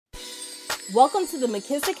Welcome to the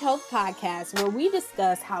McKissick Health Podcast, where we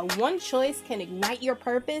discuss how one choice can ignite your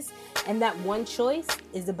purpose, and that one choice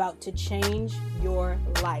is about to change your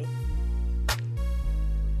life.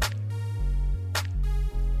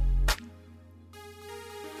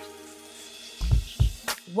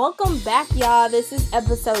 Welcome back, y'all. This is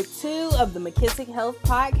episode 2 of the McKissick Health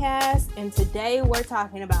Podcast, and today we're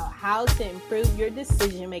talking about how to improve your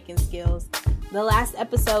decision-making skills. The last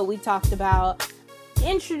episode, we talked about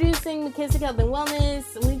introducing McKissick Health and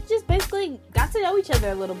Wellness. We just basically got to know each other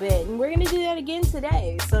a little bit, and we're going to do that again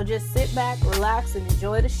today. So just sit back, relax, and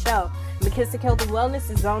enjoy the show. McKissick Health and Wellness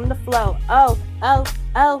is on the flow.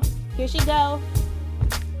 Oh, here she go.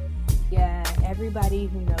 Yeah, everybody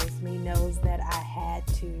who knows me knows that I had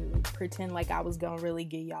to pretend like I was going to really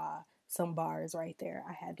give y'all some bars right there.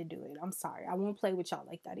 I had to do it. I'm sorry. I won't play with y'all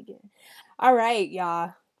like that again. All right,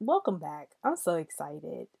 y'all. Welcome back. I'm so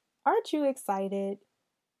excited. Aren't you excited?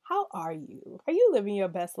 How are you? Are you living your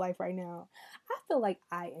best life right now? I feel like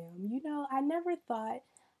I am. You know, I never thought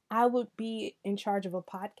I would be in charge of a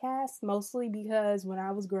podcast, mostly because when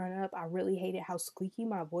I was growing up, I really hated how squeaky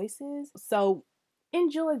my voice is. So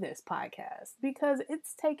enjoy this podcast because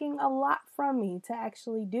it's taking a lot from me to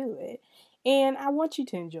actually do it. And I want you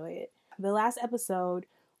to enjoy it. The last episode,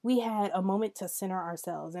 we had a moment to center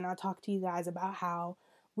ourselves, and I talked to you guys about how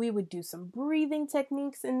we would do some breathing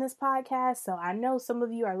techniques in this podcast. So I know some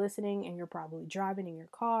of you are listening and you're probably driving in your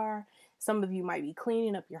car. Some of you might be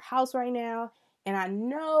cleaning up your house right now. And I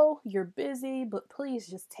know you're busy, but please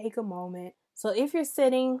just take a moment. So if you're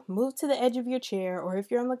sitting, move to the edge of your chair, or if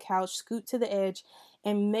you're on the couch, scoot to the edge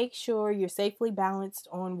and make sure you're safely balanced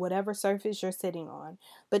on whatever surface you're sitting on.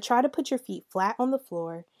 But try to put your feet flat on the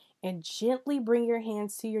floor and gently bring your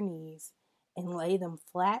hands to your knees and lay them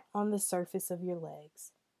flat on the surface of your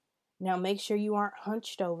legs. Now make sure you aren't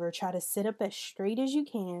hunched over. Try to sit up as straight as you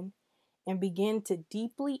can and begin to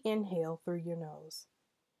deeply inhale through your nose.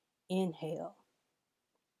 Inhale.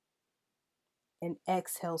 And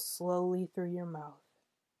exhale slowly through your mouth.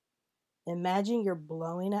 Imagine you're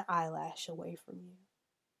blowing an eyelash away from you.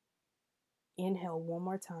 Inhale one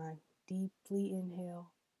more time. Deeply inhale.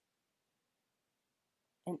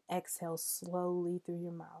 And exhale slowly through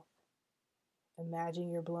your mouth. Imagine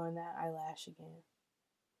you're blowing that eyelash again.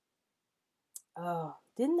 Oh,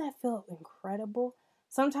 didn't that feel incredible?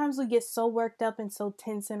 Sometimes we get so worked up and so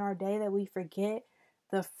tense in our day that we forget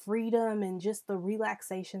the freedom and just the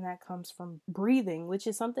relaxation that comes from breathing, which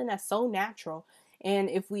is something that's so natural. And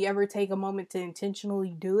if we ever take a moment to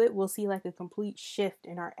intentionally do it, we'll see like a complete shift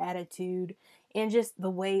in our attitude and just the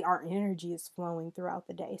way our energy is flowing throughout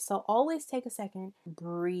the day. So always take a second,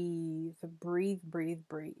 breathe.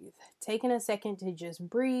 Taking a second to just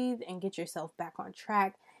breathe and get yourself back on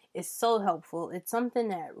track is so helpful. It's something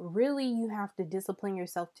that really you have to discipline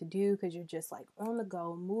yourself to do because you're just like on the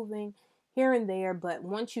go, moving here and there. But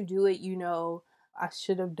once you do it, you know, I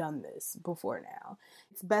should have done this before now.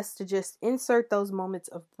 It's best to just insert those moments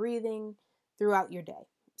of breathing throughout your day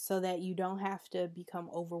so that you don't have to become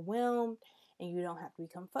overwhelmed and you don't have to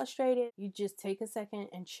become frustrated. You just take a second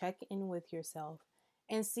and check in with yourself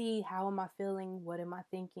and see, how am I feeling? What am I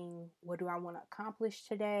thinking? What do I want to accomplish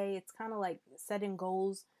today? It's kind of like setting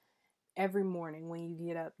goals. Every morning when you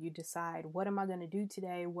get up, you decide, what am I going to do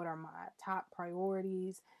today? What are my top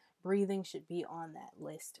priorities? Breathing should be on that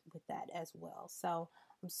list with that as well. So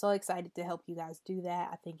I'm so excited to help you guys do that.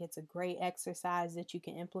 I think it's a great exercise that you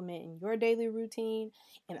can implement in your daily routine,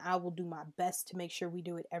 and I will do my best to make sure we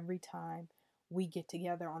do it every time we get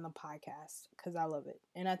together on the podcast because I love it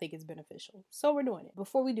and I think it's beneficial. So we're doing it.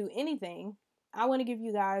 Before we do anything, I want to give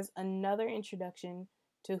you guys another introduction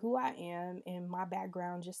to who I am and my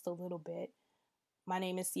background just a little bit. My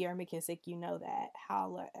name is Sierra McKissick. You know that.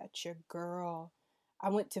 Holla at your girl. I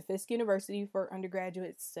went to Fisk University for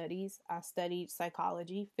undergraduate studies. I studied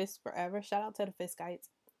psychology. Fisk forever. Shout out to the Fiskites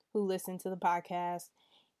who listen to the podcast.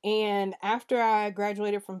 And after I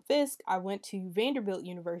graduated from Fisk, I went to Vanderbilt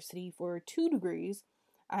University for 2 degrees.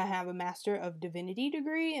 I have a Master of Divinity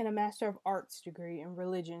degree and a Master of Arts degree in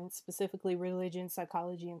religion, specifically religion,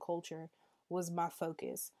 psychology, and culture was my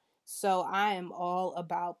focus. So I am all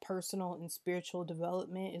about personal and spiritual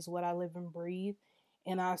development is what I live and breathe.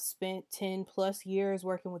 And I've spent 10 plus years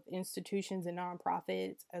working with institutions and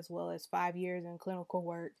nonprofits, as well as 5 years in clinical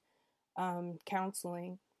work,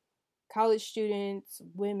 counseling, college students,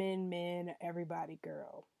 women, men, everybody,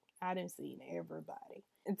 girl. I done seen everybody.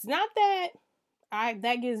 It's not that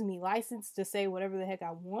that gives me license to say whatever the heck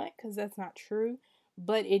I want, because that's not true.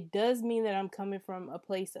 But it does mean that I'm coming from a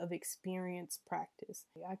place of experience practice.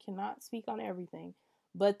 I cannot speak on everything,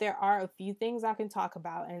 but there are a few things I can talk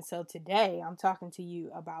about. And so today I'm talking to you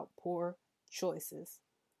about poor choices.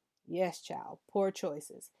 Yes, child, poor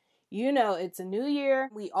choices. You know, it's a new year.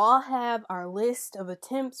 We all have our list of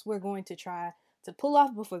attempts we're going to try to pull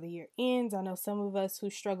off before the year ends. I know some of us who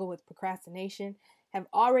struggle with procrastination have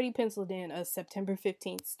already penciled in a September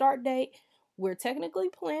 15th start date. We're technically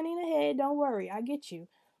planning ahead. Don't worry, I get you.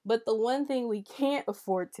 But the one thing we can't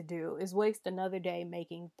afford to do is waste another day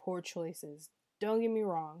making poor choices. Don't get me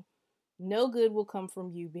wrong. No good will come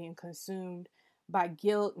from you being consumed by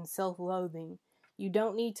guilt and self-loathing. You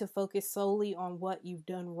don't need to focus solely on what you've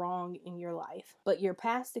done wrong in your life, but your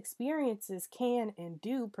past experiences can and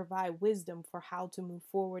do provide wisdom for how to move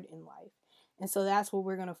forward in life. And so that's what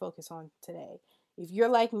we're going to focus on today. If you're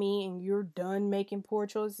like me and you're done making poor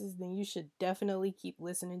choices, then you should definitely keep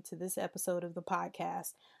listening to this episode of the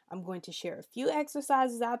podcast. I'm going to share a few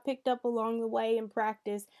exercises I picked up along the way in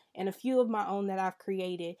practice and a few of my own that I've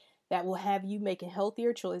created that will have you making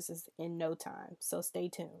healthier choices in no time. So stay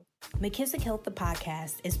tuned. McKissick Health, the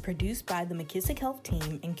podcast, is produced by the McKissick Health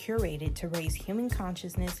team and curated to raise human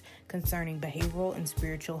consciousness concerning behavioral and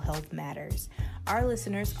spiritual health matters. Our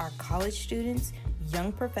listeners are college students,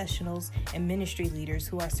 young professionals, and ministry leaders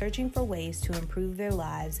who are searching for ways to improve their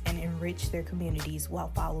lives and enrich their communities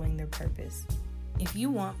while following their purpose. If you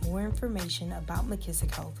want more information about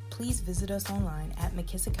McKissick Health, please visit us online at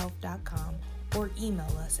mckissickhealth.com or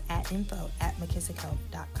email us at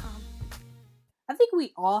info@mckissickhealth.com. I think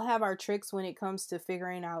we all have our tricks when it comes to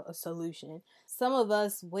figuring out a solution. Some of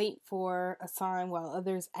us wait for a sign while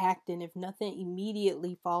others act, and if nothing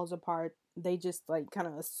immediately falls apart, they just kind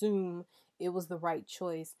of assume it was the right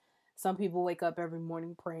choice. Some people wake up every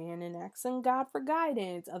morning praying and asking God for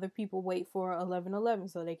guidance. Other people wait for 11:11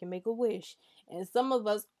 so they can make a wish. And some of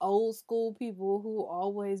us old school people who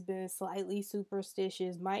always been slightly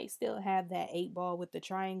superstitious might still have that 8 ball with the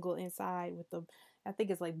triangle inside with the, I think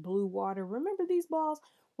it's like blue water. Remember these balls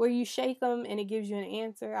where you shake them and it gives you an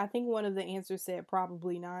answer? I think one of the answers said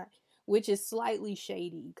probably not, which is slightly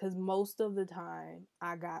shady because most of the time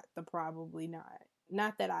I got the probably not.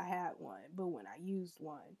 Not that I had one, but when I used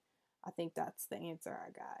one, I think that's the answer I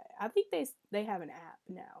got. I think they have an app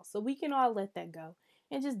now, so we can all let that go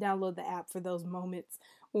and just download the app for those moments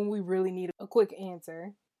when we really need a quick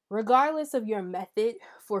answer. Regardless of your method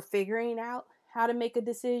for figuring out how to make a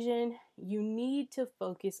decision, you need to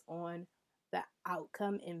focus on the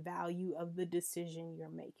outcome and value of the decision you're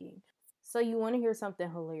making. So you want to hear something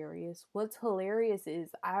hilarious? What's hilarious is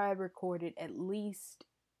I recorded at least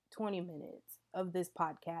 20 minutes of this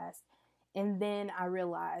podcast, and then I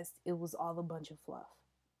realized it was all a bunch of fluff.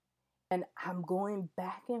 And I'm going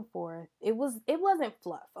back and forth. It wasn't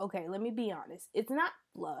fluff. Okay, let me be honest. It's not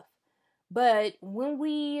fluff. But when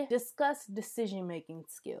we discuss decision-making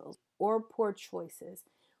skills or poor choices,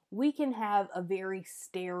 we can have a very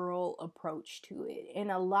sterile approach to it.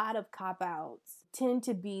 And a lot of cop-outs tend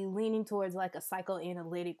to be leaning towards like a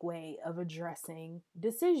psychoanalytic way of addressing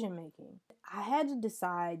decision-making. I had to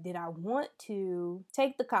decide, did I want to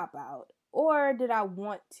take the cop-out or did I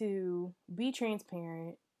want to be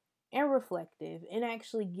transparent and reflective and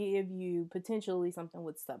actually give you potentially something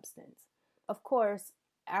with substance? Of course,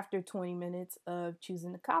 after 20 minutes of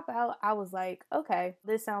choosing the cop-out, I was like, okay,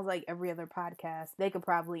 this sounds like every other podcast they could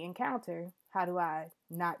probably encounter. How do I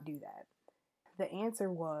not do that? The answer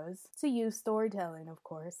was to use storytelling, of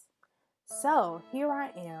course. So here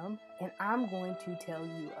I am, and I'm going to tell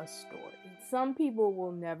you a story. Some people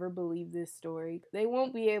will never believe this story. They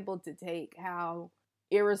won't be able to take how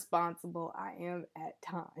irresponsible I am at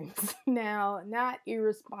times. Now, not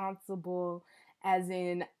irresponsible as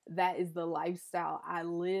in that is the lifestyle I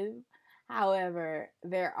live. However,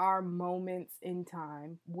 there are moments in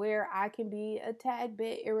time where I can be a tad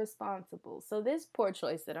bit irresponsible. So this poor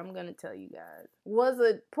choice that I'm going to tell you guys was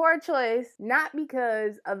a poor choice, not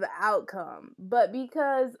because of the outcome, but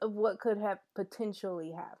because of what could have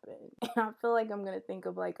potentially happened. And I feel like I'm going to think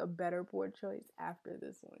of like a better poor choice after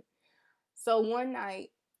this one. So one night,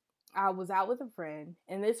 I was out with a friend,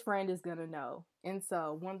 and this friend is going to know. And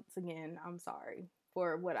so, once again, I'm sorry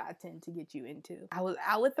for what I tend to get you into. I was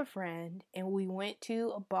out with a friend, and we went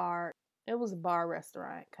to a bar. It was a bar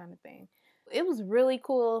restaurant kind of thing. It was really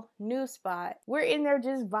cool, new spot. We're in there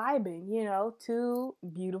just vibing, two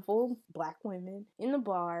beautiful black women in the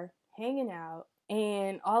bar, hanging out.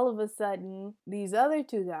 And all of a sudden, these other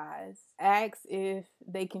two guys ask if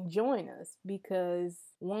they can join us because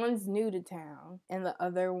one's new to town and the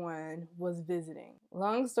other one was visiting.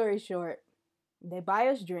 Long story short, they buy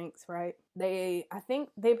us drinks, right? I think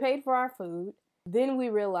they paid for our food. Then we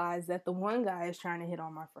realized that the one guy is trying to hit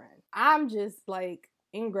on my friend. I'm just like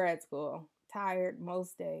in grad school, tired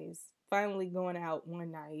most days, finally going out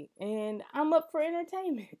one night, and I'm up for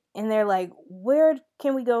entertainment. And they're like, where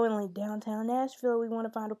can we go in like downtown Nashville? We want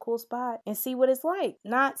to find a cool spot and see what it's like.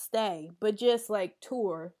 Not stay, but just like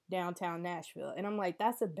tour downtown Nashville. And I'm like,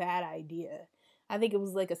 that's a bad idea. I think it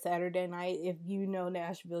was like a Saturday night. If you know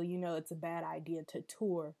Nashville, you know it's a bad idea to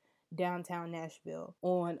tour downtown Nashville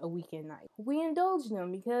on a weekend night. We indulged them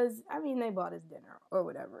because, I mean, they bought us dinner or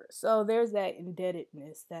whatever. So there's that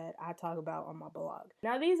indebtedness that I talk about on my blog.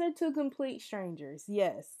 Now, these are two complete strangers.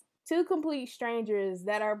 Yes. Two complete strangers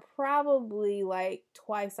that are probably like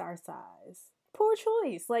twice our size. Poor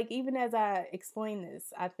choice. Like, even as I explain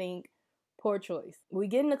this, I think poor choice. We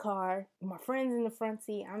get in the car. My friend's in the front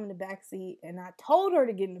seat. I'm in the back seat. And I told her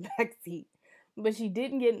to get in the back seat, but she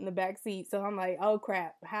didn't get in the back seat. So I'm like, oh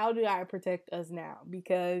crap, how do I protect us now?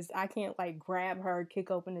 Because I can't like grab her, kick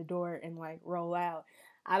open the door, and like roll out.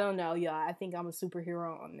 I don't know, y'all. I think I'm a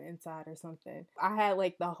superhero on the inside or something. I had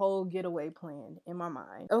like the whole getaway planned in my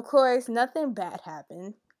mind. Of course, nothing bad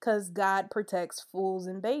happened because God protects fools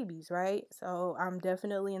and babies, right? So I'm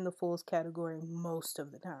definitely in the fools category most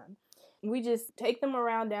of the time. We just take them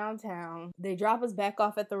around downtown. They drop us back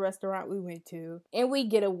off at the restaurant we went to, and we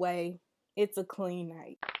get away. It's a clean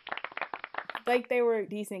night. Like, they were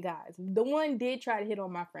decent guys. The one did try to hit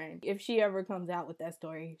on my friend. If she ever comes out with that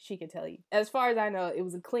story, she can tell you. As far as I know, it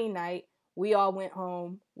was a clean night. We all went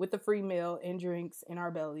home with a free meal and drinks in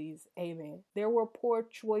our bellies. Amen. There were poor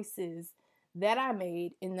choices that I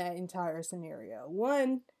made in that entire scenario.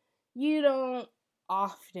 One, you don't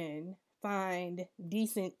often find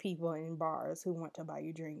decent people in bars who want to buy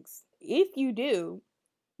you drinks. If you do,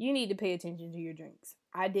 you need to pay attention to your drinks.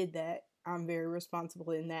 I did that. I'm very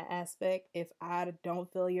responsible in that aspect. If I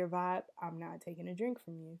don't feel your vibe, I'm not taking a drink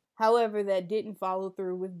from you. However, that didn't follow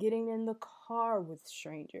through with getting in the car with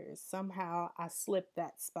strangers. Somehow I slipped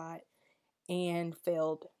that spot and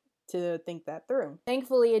failed to think that through.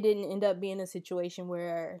 Thankfully, it didn't end up being a situation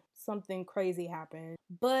where something crazy happened,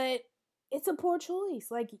 but it's a poor choice.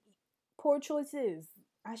 Like, poor choices.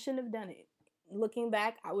 I shouldn't have done it. Looking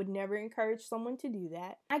back, I would never encourage someone to do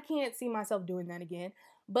that. I can't see myself doing that again.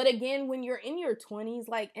 But again, when you're in your 20s,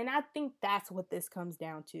 like, and I think that's what this comes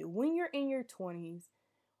down to. When you're in your 20s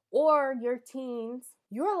or your teens,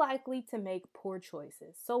 you're likely to make poor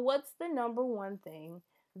choices. So what's the number one thing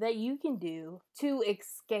that you can do to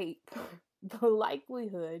escape the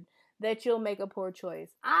likelihood that you'll make a poor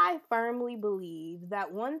choice? I firmly believe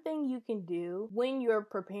that one thing you can do when you're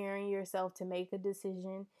preparing yourself to make a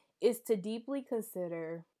decision is to deeply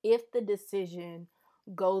consider if the decision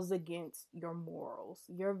goes against your morals,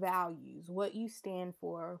 your values, what you stand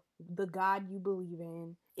for, the God you believe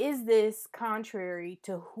in. Is this contrary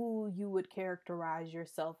to who you would characterize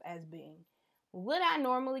yourself as being? Would I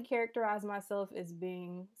normally characterize myself as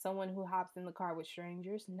being someone who hops in the car with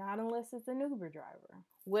strangers? Not unless it's an Uber driver.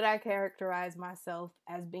 Would I characterize myself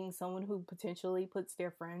as being someone who potentially puts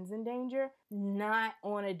their friends in danger? Not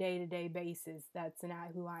on a day-to-day basis. That's not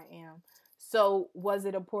who I am. So was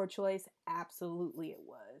it a poor choice? Absolutely it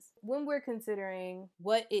was. When we're considering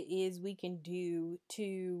what it is we can do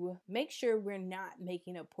to make sure we're not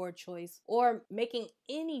making a poor choice or making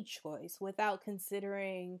any choice without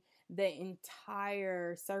considering the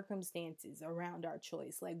entire circumstances around our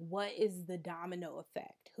choice, like what is the domino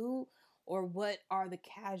effect? Who or what are the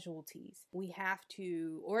casualties? We have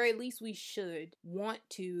to, or at least we should, want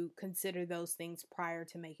to consider those things prior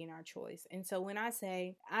to making our choice. And so when I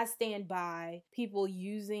say I stand by people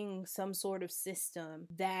using some sort of system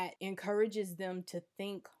that encourages them to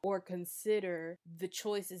think or consider the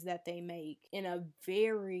choices that they make in a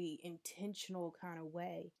very intentional kind of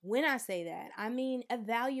way. When I say that, I mean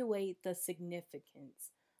evaluate the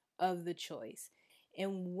significance of the choice.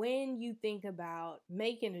 And when you think about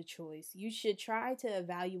making a choice, you should try to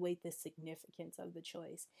evaluate the significance of the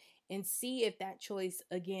choice and see if that choice,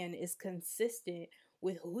 again, is consistent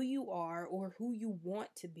with who you are or who you want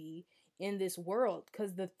to be in this world.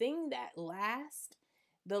 Because the thing that lasts,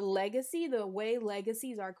 the legacy, the way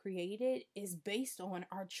legacies are created is based on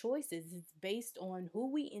our choices. It's based on who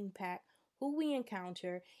we impact, who we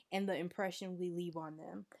encounter, and the impression we leave on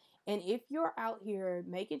them. And if you're out here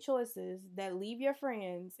making choices that leave your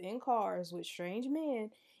friends in cars with strange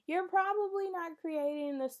men, you're probably not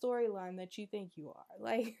creating the storyline that you think you are.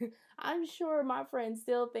 Like, I'm sure my friend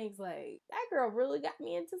still thinks, like, that girl really got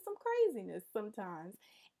me into some craziness sometimes.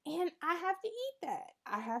 And I have to eat that.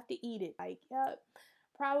 I have to eat it. Like, yep,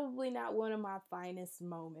 probably not one of my finest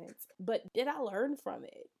moments. But did I learn from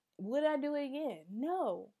it? Would I do it again?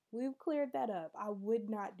 No. We've cleared that up. I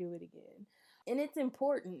would not do it again. And it's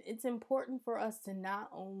important. It's important for us to not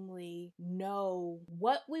only know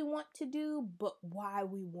what we want to do, but why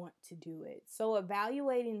we want to do it. So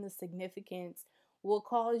evaluating the significance will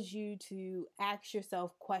cause you to ask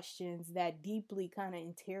yourself questions that deeply kind of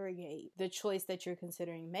interrogate the choice that you're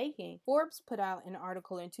considering making. Forbes put out an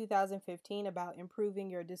article in 2015 about improving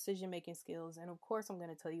your decision-making skills. And of course, I'm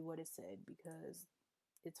going to tell you what it said because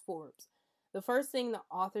it's Forbes. The first thing the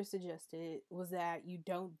author suggested was that you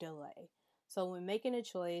don't delay. So when making a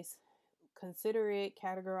choice, consider it,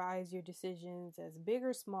 categorize your decisions as big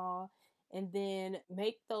or small, and then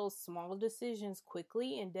make those small decisions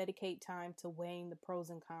quickly and dedicate time to weighing the pros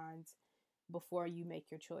and cons before you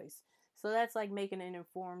make your choice. So that's like making an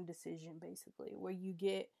informed decision, basically, where you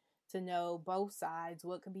get to know both sides,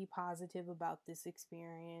 what could be positive about this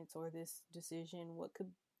experience or this decision, what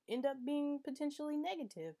could end up being potentially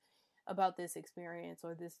negative about this experience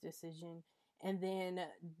or this decision, and then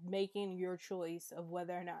making your choice of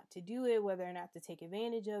whether or not to do it, whether or not to take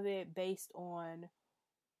advantage of it based on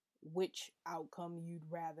which outcome you'd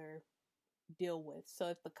rather deal with. So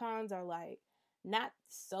if the cons are like not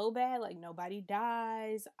so bad, like nobody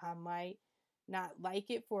dies, I might not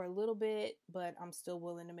like it for a little bit, but I'm still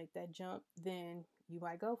willing to make that jump, then you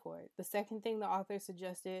might go for it. The second thing the author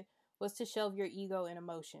suggested was to shelve your ego and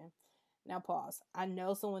emotion. Now pause. I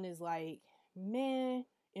know someone is like, man,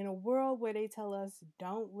 in a world where they tell us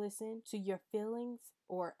don't listen to your feelings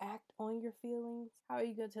or act on your feelings, how are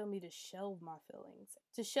you going to tell me to shelve my feelings?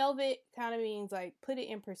 To shelve it kind of means like put it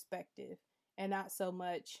in perspective and not so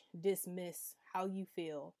much dismiss how you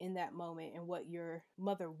feel in that moment and what your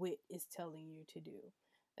mother wit is telling you to do.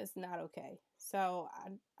 That's not okay. So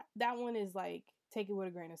that one is like, take it with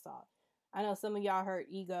a grain of salt. I know some of y'all heard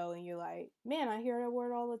ego and you're like, man, I hear that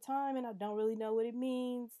word all the time and I don't really know what it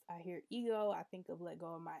means. I hear ego, I think of let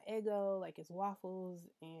go of my ego, like it's waffles,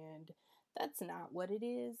 and that's not what it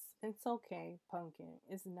is. It's okay, pumpkin.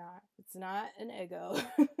 It's not. It's not an ego.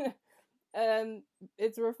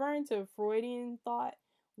 It's referring to Freudian thought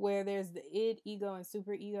where there's the id, ego, and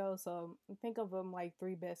superego. So think of them like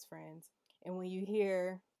three best friends. And when you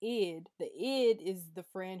hear id, the id is the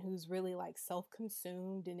friend who's really like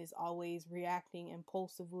self-consumed and is always reacting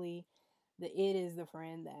impulsively. The id is the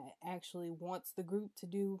friend that actually wants the group to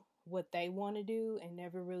do what they want to do and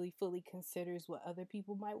never really fully considers what other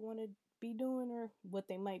people might want to be doing or what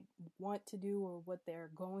they might want to do or what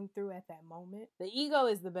they're going through at that moment. The ego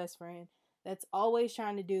is the best friend that's always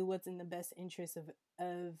trying to do what's in the best interest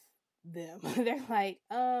of them. They're like,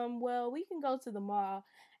 well, we can go to the mall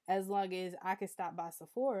as long as I can stop by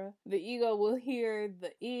Sephora. The ego will hear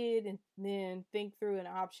the id and then think through an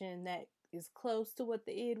option that is close to what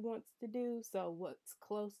the id wants to do. So what's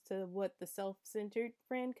close to what the self-centered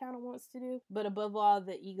friend kind of wants to do. But above all,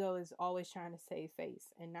 the ego is always trying to save face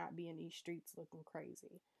and not be in these streets looking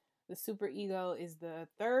crazy. The superego is the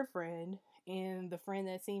third friend and the friend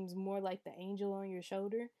that seems more like the angel on your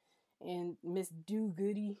shoulder and Miss Do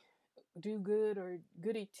Good or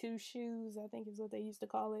Goody Two Shoes, I think is what they used to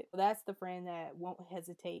call it. That's the friend that won't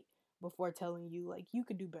hesitate before telling you like you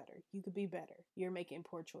could do better, you could be better, you're making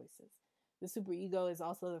poor choices. The superego is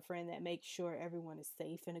also the friend that makes sure everyone is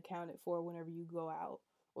safe and accounted for whenever you go out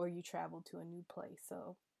or you travel to a new place.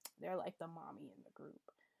 So they're like the mommy in the group.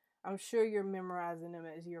 I'm sure you're memorizing them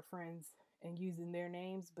as your friends and using their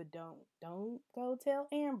names, but don't go tell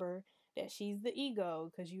Amber that she's the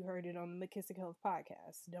ego because you heard it on the McKissick Health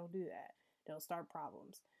podcast. Don't do that. Don't start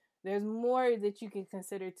problems. There's more that you can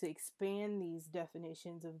consider to expand these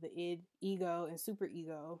definitions of the id, ego, and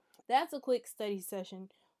superego. That's a quick study session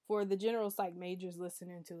for the general psych majors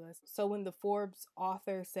listening to us. So when the Forbes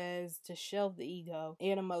author says to shelve the ego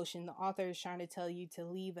and emotion, the author is trying to tell you to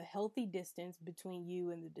leave a healthy distance between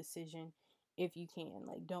you and the decision if you can.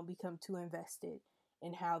 Like, don't become too invested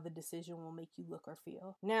in how the decision will make you look or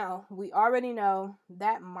feel. Now, we already know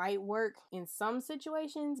that might work in some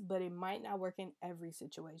situations, but it might not work in every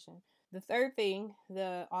situation. The third thing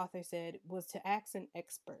the author said was to ask an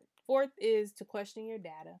expert. Fourth is to question your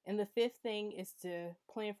data. And the fifth thing is to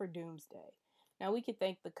plan for doomsday. Now, we could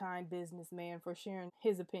thank the kind businessman for sharing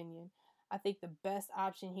his opinion. I think the best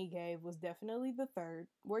option he gave was definitely the third,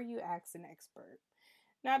 where you ask an expert.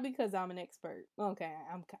 Not because I'm an expert. Okay,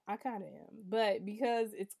 I kind of am. But because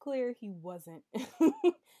it's clear he wasn't.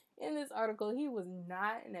 In this article, he was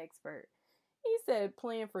not an expert. He said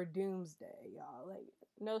plan for doomsday, y'all. Like,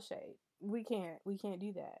 no shade. We can't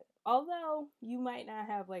do that. Although you might not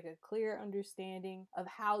have like a clear understanding of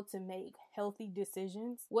how to make healthy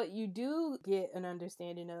decisions, what you do get an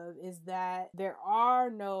understanding of is that there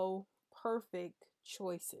are no perfect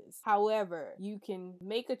choices. However, you can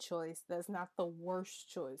make a choice that's not the worst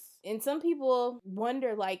choice. And some people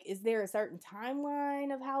wonder, like, is there a certain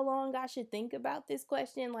timeline of how long I should think about this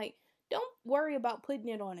question? Like, don't worry about putting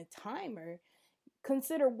it on a timer.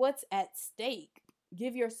 Consider what's at stake.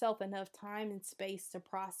 Give yourself enough time and space to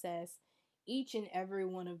process each and every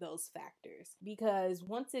one of those factors, because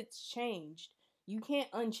once it's changed, you can't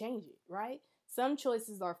unchange it, right? Some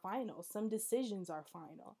choices are final, some decisions are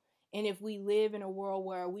final. And if we live in a world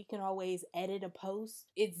where we can always edit a post,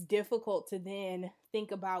 it's difficult to then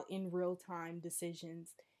think about in real time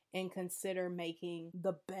decisions and consider making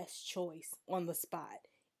the best choice on the spot,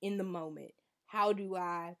 in the moment. How do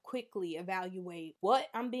I quickly evaluate what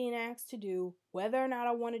I'm being asked to do, whether or not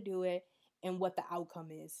I want to do it, and what the outcome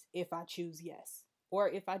is if I choose yes or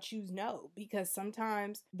if I choose no? Because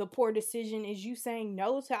sometimes the poor decision is you saying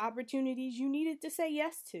no to opportunities you needed to say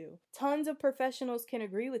yes to. Tons of professionals can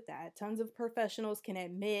agree with that. Tons of professionals can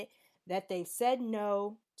admit that they said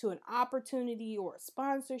no to an opportunity or a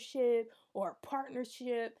sponsorship or a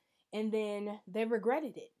partnership, and then they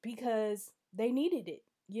regretted it because they needed it.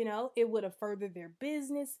 You know, it would have furthered their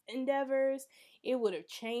business endeavors. It would have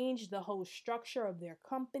changed the whole structure of their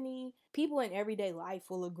company. People in everyday life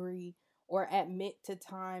will agree or admit to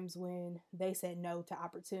times when they said no to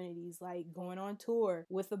opportunities, like going on tour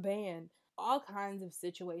with a band. All kinds of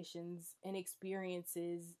situations and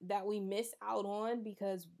experiences that we miss out on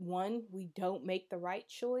because, one, we don't make the right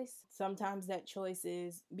choice. Sometimes that choice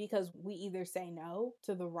is because we either say no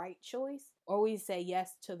to the right choice or we say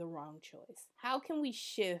yes to the wrong choice. How can we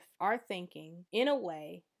shift our thinking in a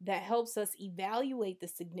way that helps us evaluate the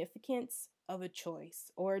significance of a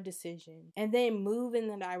choice or a decision and then move in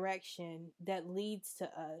the direction that leads to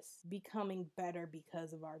us becoming better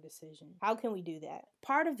because of our decision? How can we do that?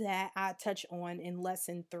 Part of that I touch on in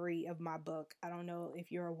lesson 3 of my book. I don't know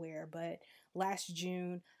if you're aware, but last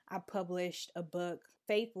June I published a book,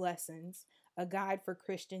 Faith Lessons, a guide for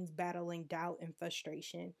Christians battling doubt and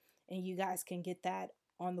frustration. And you guys can get that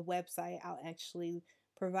on the website. I'll actually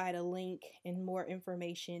provide a link and more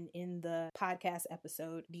information in the podcast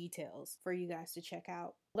episode details for you guys to check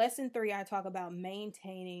out. Lesson 3, I talk about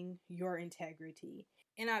maintaining your integrity.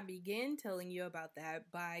 And I begin telling you about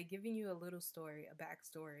that by giving you a little story, a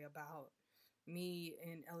backstory about me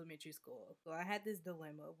in elementary school. So I had this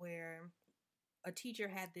dilemma where a teacher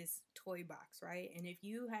had this toy box, right? And if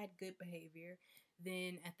you had good behavior,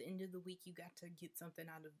 then at the end of the week, you got to get something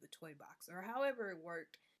out of the toy box, or however it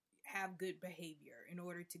worked. Have good behavior in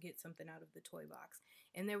order to get something out of the toy box.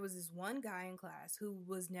 And there was this one guy in class who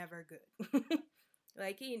was never good.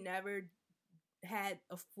 Like, he never had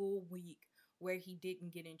a full week where he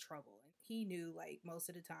didn't get in trouble. And he knew, like, most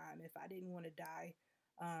of the time, if I didn't want to die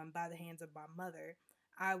by the hands of my mother,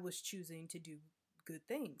 I was choosing to do good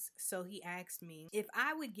things. So he asked me if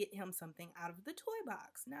I would get him something out of the toy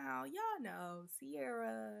box. Now, y'all know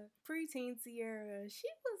Sierra, preteen Sierra, she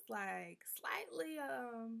was like slightly,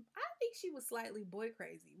 I think she was slightly boy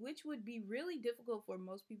crazy, which would be really difficult for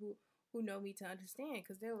most people who know me to understand,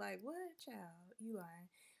 because they're like, what, child, you lying?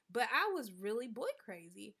 But I was really boy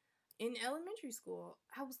crazy in elementary school.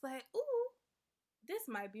 I was like, ooh, this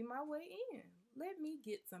might be my way in. Let me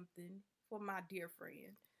get something for my dear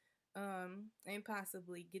friend. And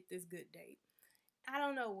possibly get this good date. I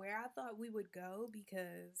don't know where I thought we would go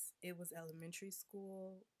because it was elementary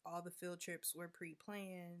school. All the field trips were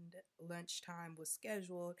pre-planned. Lunchtime was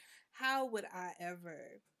scheduled. How would I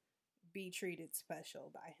ever be treated special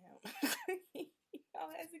by him? You know,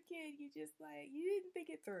 as a kid, you just like, you didn't think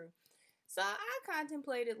it through. So I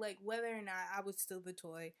contemplated like whether or not I would steal the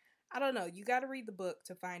toy. I don't know. You got to read the book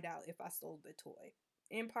to find out if I stole the toy.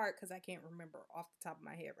 In part because I can't remember off the top of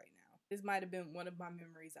my head right now. This might have been one of my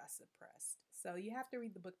memories I suppressed. So you have to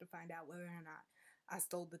read the book to find out whether or not I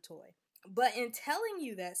stole the toy. But in telling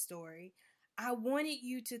you that story, I wanted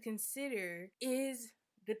you to consider, is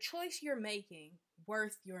the choice you're making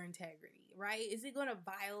worth your integrity, right? Is it going to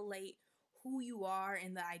violate who you are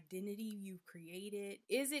and the identity you've created?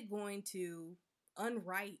 Is it going to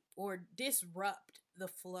unwrite or disrupt the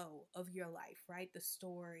flow of your life, right? The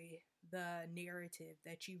story, the narrative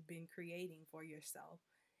that you've been creating for yourself.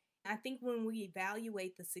 I think when we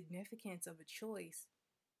evaluate the significance of a choice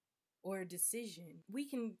or a decision, we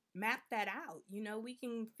can map that out. You know, we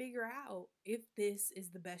can figure out if this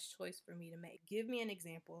is the best choice for me to make. Give me an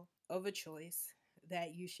example of a choice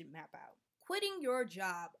that you should map out. Quitting your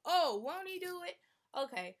job. Oh, won't he do it?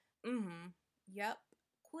 Okay. Yep.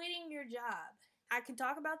 Quitting your job. I can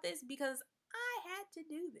talk about this because I had to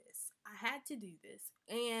do this.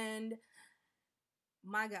 And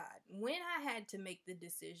my God, when I had to make the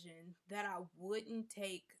decision that I wouldn't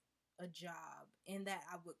take a job and that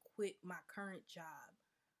I would quit my current job.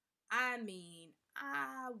 I mean,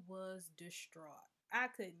 I was distraught. I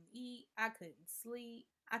couldn't eat, I couldn't sleep,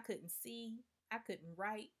 I couldn't see, I couldn't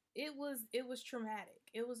write. It was traumatic.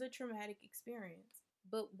 It was a traumatic experience.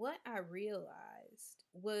 But what I realized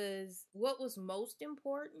was what was most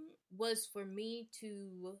important was for me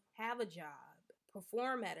to have a job,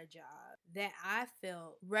 perform at a job that I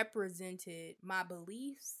felt represented my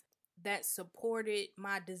beliefs, that supported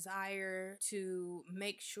my desire to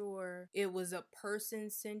make sure it was a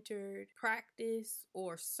person-centered practice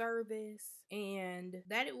or service, and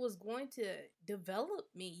that it was going to develop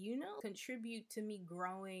me, contribute to me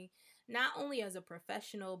growing not only as a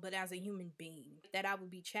professional but as a human being, that I would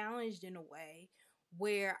be challenged in a way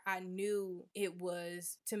where I knew it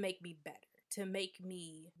was to make me better, to make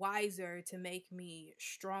me wiser, to make me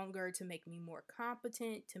stronger, to make me more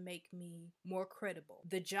competent, to make me more credible.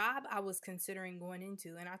 The job I was considering going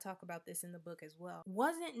into, and I talk about this in the book as well,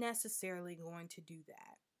 wasn't necessarily going to do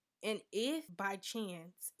that. And if by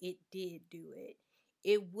chance it did do it,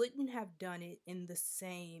 it wouldn't have done it in the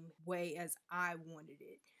same way as I wanted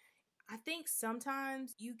it. I think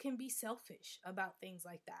sometimes you can be selfish about things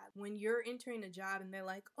like that. When you're entering a job and they're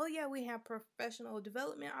like, oh yeah, we have professional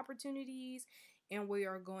development opportunities and we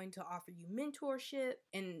are going to offer you mentorship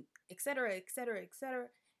and et cetera, et cetera, et cetera.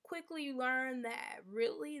 Quickly you learn that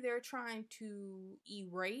really they're trying to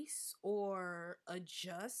erase or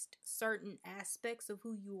adjust certain aspects of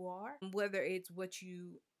who you are, whether it's what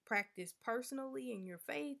you practice personally in your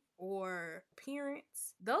faith or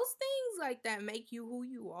appearance. Those things like that make you who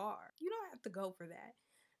you are. You don't have to go for that.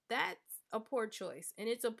 That's a poor choice. And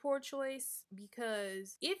it's a poor choice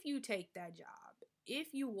because if you take that job,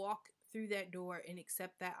 if you walk through that door and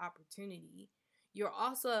accept that opportunity, you're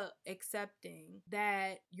also accepting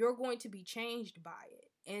that you're going to be changed by it.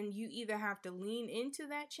 And you either have to lean into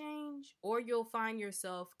that change or you'll find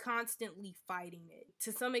yourself constantly fighting it.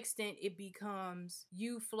 To some extent, it becomes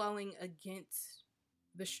you flowing against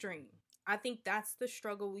the stream. I think that's the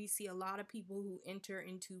struggle we see a lot of people who enter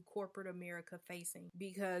into corporate America facing,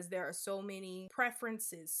 because there are so many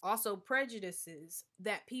preferences, also prejudices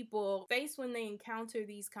that people face when they encounter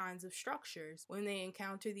these kinds of structures, when they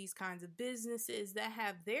encounter these kinds of businesses that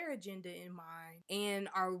have their agenda in mind and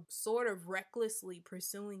are sort of recklessly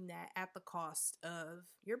pursuing that at the cost of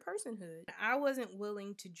your personhood. I wasn't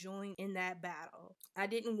willing to join in that battle. I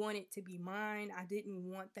didn't want it to be mine. I didn't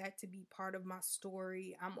want that to be part of my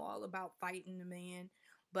story. I'm all about fighting a man,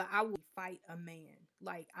 but I would fight a man.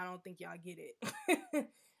 Like, I don't think y'all get it.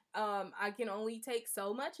 I can only take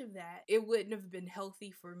so much of that. It wouldn't have been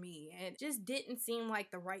healthy for me and just didn't seem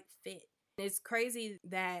like the right fit. It's crazy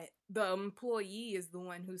that the employee is the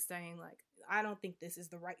one who's saying, like, I don't think this is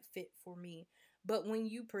the right fit for me. But when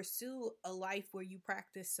you pursue a life where you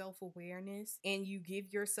practice self-awareness and you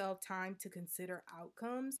give yourself time to consider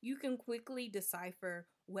outcomes, you can quickly decipher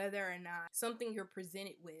whether or not something you're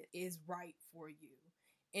presented with is right for you.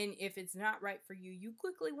 And if it's not right for you, you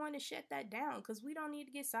quickly want to shut that down, because we don't need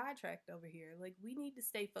to get sidetracked over here. Like, we need to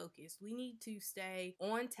stay focused. We need to stay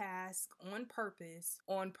on task, on purpose,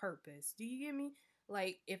 on purpose. Do you get me?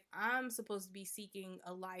 Like, if I'm supposed to be seeking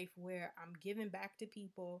a life where I'm giving back to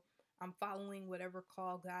people, I'm following whatever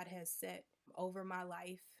call God has set over my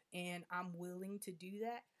life, and I'm willing to do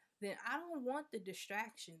that, then I don't want the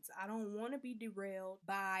distractions. I don't want to be derailed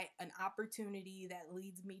by an opportunity that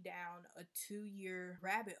leads me down a 2-year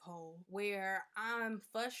rabbit hole where I'm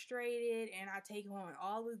frustrated and I take on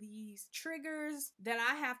all of these triggers that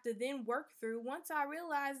I have to then work through once I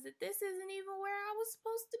realize that this isn't even where I was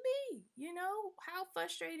supposed to be. You know, how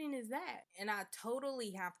frustrating is that? And I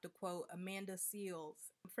totally have to quote Amanda Seales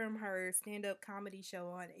from her stand-up comedy show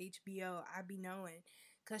on HBO, I Be Knowing,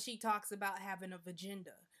 because she talks about having a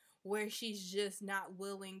agenda, where she's just not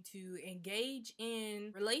willing to engage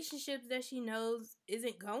in relationships that she knows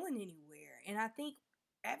isn't going anywhere. And I think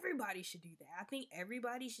everybody should do that. I think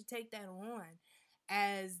everybody should take that on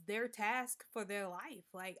as their task for their life.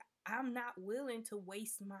 Like, I'm not willing to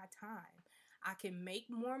waste my time. I can make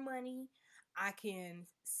more money. I can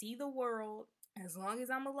see the world as long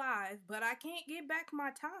as I'm alive, but I can't get back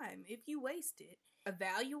my time if you waste it.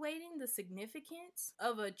 Evaluating the significance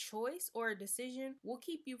of a choice or a decision will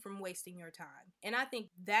keep you from wasting your time. And I think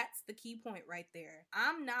that's the key point right there.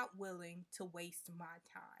 I'm not willing to waste my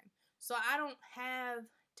time. So I don't have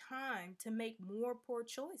time to make more poor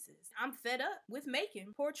choices. I'm fed up with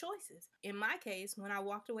making poor choices. In my case, when I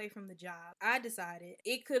walked away from the job, I decided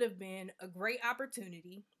it could have been a great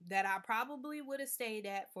opportunity that I probably would have stayed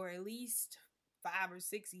at for at least 5 or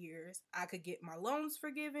 6 years, I could get my loans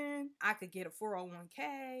forgiven. I could get a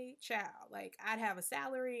 401k. Child, like, I'd have a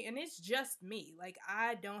salary, and it's just me. Like,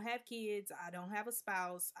 I don't have kids. I don't have a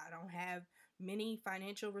spouse. I don't have many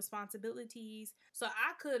financial responsibilities. So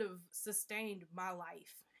I could have sustained my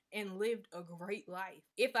life and lived a great life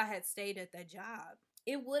if I had stayed at that job.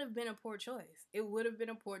 It would have been a poor choice. It would have been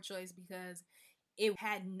a poor choice because it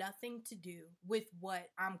had nothing to do with what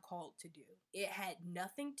I'm called to do. It had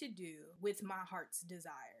nothing to do with my heart's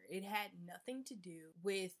desire. It had nothing to do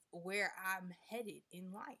with where I'm headed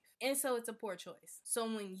in life. And so it's a poor choice. So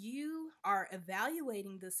when you are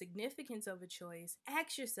evaluating the significance of a choice,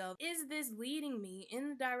 ask yourself, is this leading me in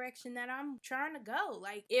the direction that I'm trying to go?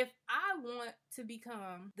 Like, if I want to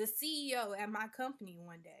become the CEO at my company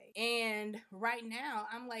one day, and right now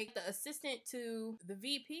I'm like the assistant to the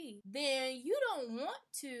VP, then you don't want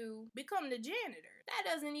to become the janitor.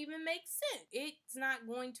 That doesn't even make sense. It's not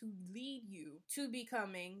going to lead you to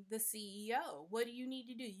becoming the CEO. What do you need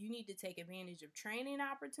to do? You need to take advantage of training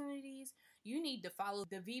opportunities. You need to follow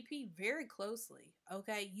the VP very closely,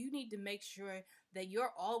 okay? You need to make sure that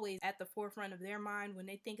you're always at the forefront of their mind when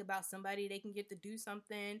they think about somebody they can get to do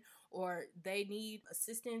something, or they need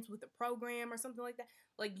assistance with a program or something like that.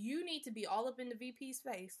 Like, you need to be all up in the VP's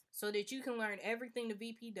face so that you can learn everything the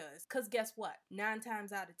VP does. Because guess what? 9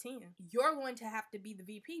 times out of 10, you're going to have to be the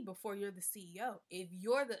VP before you're the CEO. If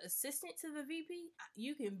you're the assistant to the VP,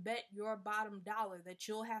 you can bet your bottom dollar that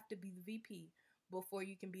you'll have to be the VP before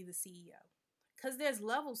you can be the CEO. Because there's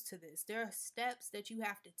levels to this. There are steps that you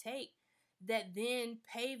have to take that then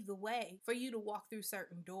pave the way for you to walk through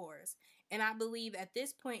certain doors. And I believe at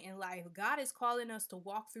this point in life, God is calling us to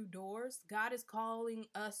walk through doors. God is calling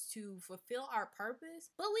us to fulfill our purpose,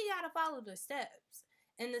 but we got to follow the steps.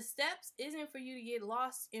 And the steps isn't for you to get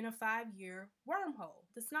lost in a 5-year wormhole.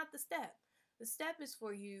 That's not the step. The step is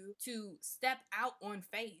for you to step out on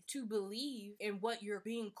faith, to believe in what you're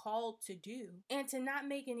being called to do, and to not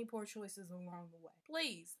make any poor choices along the way.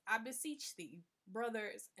 Please, I beseech thee,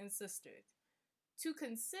 brothers and sisters, to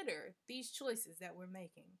consider these choices that we're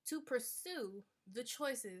making, to pursue the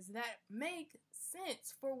choices that make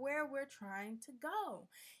sense for where we're trying to go.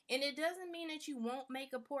 And it doesn't mean that you won't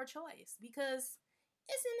make a poor choice, because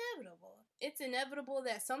it's inevitable. It's inevitable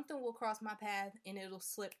that something will cross my path and it'll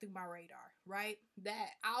slip through my radar, right? That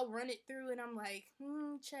I'll run it through and I'm like,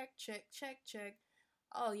 check, check, check, check.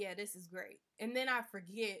 Oh yeah, this is great. And then I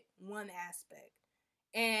forget one aspect.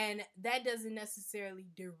 And that doesn't necessarily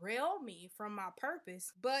derail me from my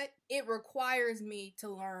purpose, but it requires me to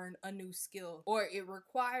learn a new skill, or it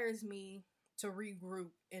requires me to regroup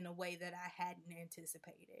in a way that I hadn't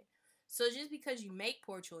anticipated. So just because you make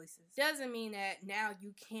poor choices doesn't mean that now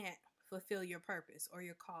you can't fulfill your purpose or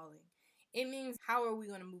your calling. It means, how are we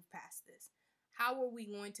going to move past this? How are we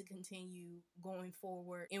going to continue going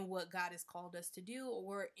forward in what God has called us to do,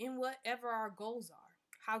 or in whatever our goals are?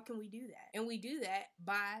 How can we do that? And we do that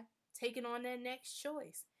by taking on that next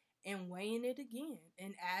choice and weighing it again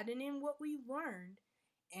and adding in what we've learned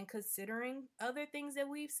and considering other things that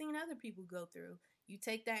we've seen other people go through. You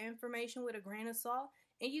take that information with a grain of salt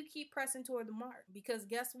and you keep pressing toward the mark, because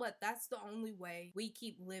guess what? That's the only way we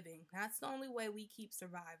keep living. That's the only way we keep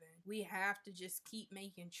surviving. We have to just keep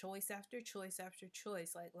making choice after choice after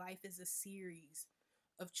choice. Like, life is a series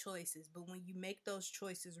of choices, but when you make those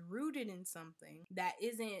choices rooted in something that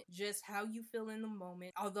isn't just how you feel in the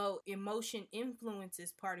moment, although emotion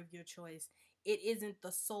influences part of your choice, it isn't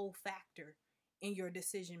the sole factor in your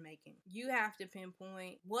decision making. You have to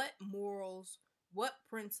pinpoint what morals, what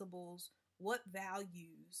principles, what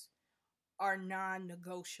values are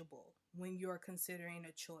non-negotiable when you're considering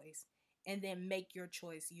a choice, and then make your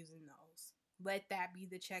choice using those. Let that be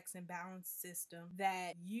the checks and balance system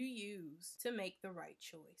that you use to make the right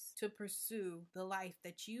choice, to pursue the life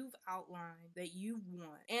that you've outlined, that you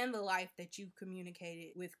want, and the life that you've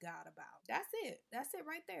communicated with God about. That's it. That's it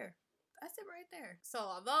right there. That's it right there. So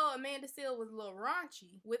although Amanda Seales was a little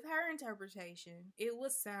raunchy with her interpretation, it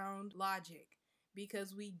was sound logic,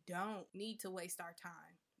 because we don't need to waste our time.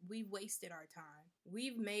 We've wasted our time.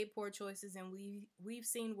 We've made poor choices, and we've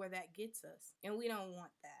seen where that gets us, and we don't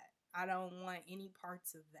want that. I don't want any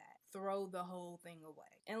parts of that. Throw the whole thing away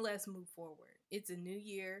and let's move forward. It's a new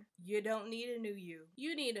year. You don't need a new you.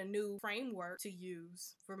 You need a new framework to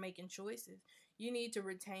use for making choices. You need to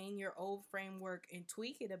retain your old framework and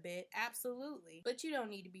tweak it a bit, absolutely. But you don't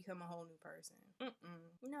need to become a whole new person.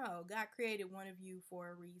 No, God created one of you for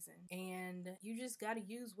a reason. And you just got to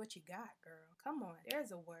use what you got, girl. Come on,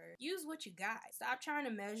 there's a word. Use what you got. Stop trying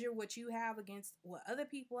to measure what you have against what other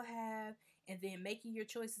people have and then making your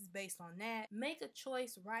choices based on that. Make a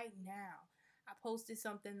choice right now. I posted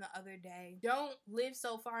something the other day. Don't live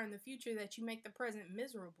so far in the future that you make the present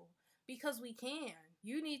miserable. Because we can.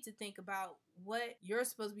 You need to think about what you're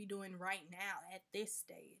supposed to be doing right now at this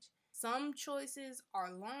stage. Some choices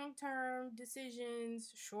are long-term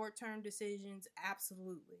decisions, short-term decisions,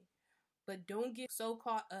 absolutely. But don't get so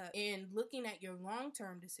caught up in looking at your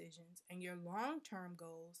long-term decisions and your long-term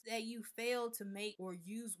goals that you fail to make or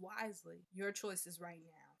use wisely your choices right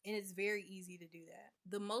now. And it's very easy to do that.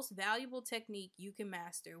 The most valuable technique you can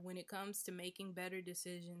master when it comes to making better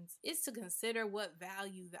decisions is to consider what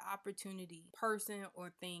value the opportunity, person,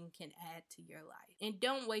 or thing can add to your life. And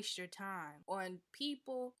don't waste your time on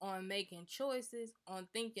people, on making choices, on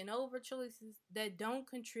thinking over choices that don't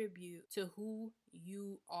contribute to who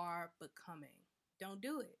you are becoming. Don't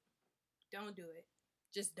do it. Don't do it.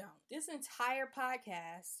 Just don't. This entire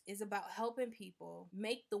podcast is about helping people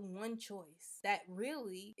make the one choice that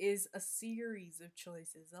really is a series of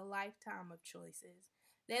choices, a lifetime of choices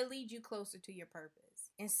that lead you closer to your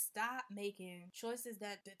purpose. And stop making choices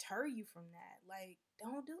that deter you from that. Like,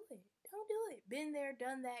 don't do it. Don't do it. Been there,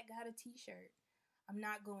 done that, got a t-shirt. I'm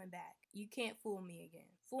not going back. You can't fool me again.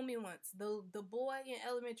 Fool me once. The boy in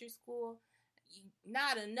elementary school,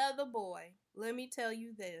 not another boy. Let me tell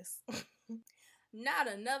you this. Not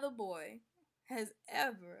another boy has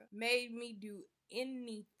ever made me do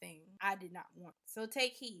anything I did not want. So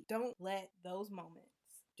take heed. Don't let those moments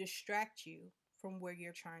distract you from where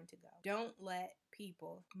you're trying to go. Don't let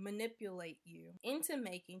people manipulate you into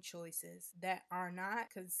making choices that are not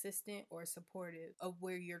consistent or supportive of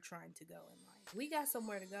where you're trying to go in life. We got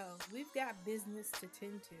somewhere to go. We've got business to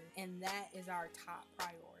tend to, and that is our top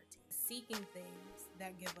priority. Seeking things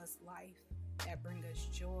that give us life, that bring us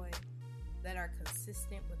joy, that are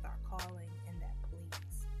consistent with our calling, and that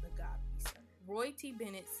please the God we serve. Roy T.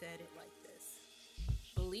 Bennett said it like this: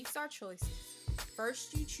 beliefs are choices.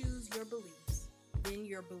 First you choose your beliefs, then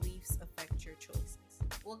your beliefs affect your choices.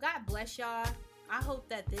 Well, God bless y'all. I hope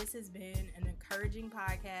that this has been an encouraging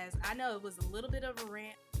podcast. I know it was a little bit of a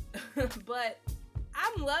rant, but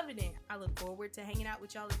I'm loving it. I look forward to hanging out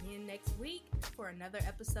with y'all again next week for another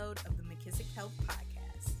episode of the McKissick Health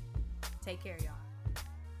Podcast. Take care, y'all.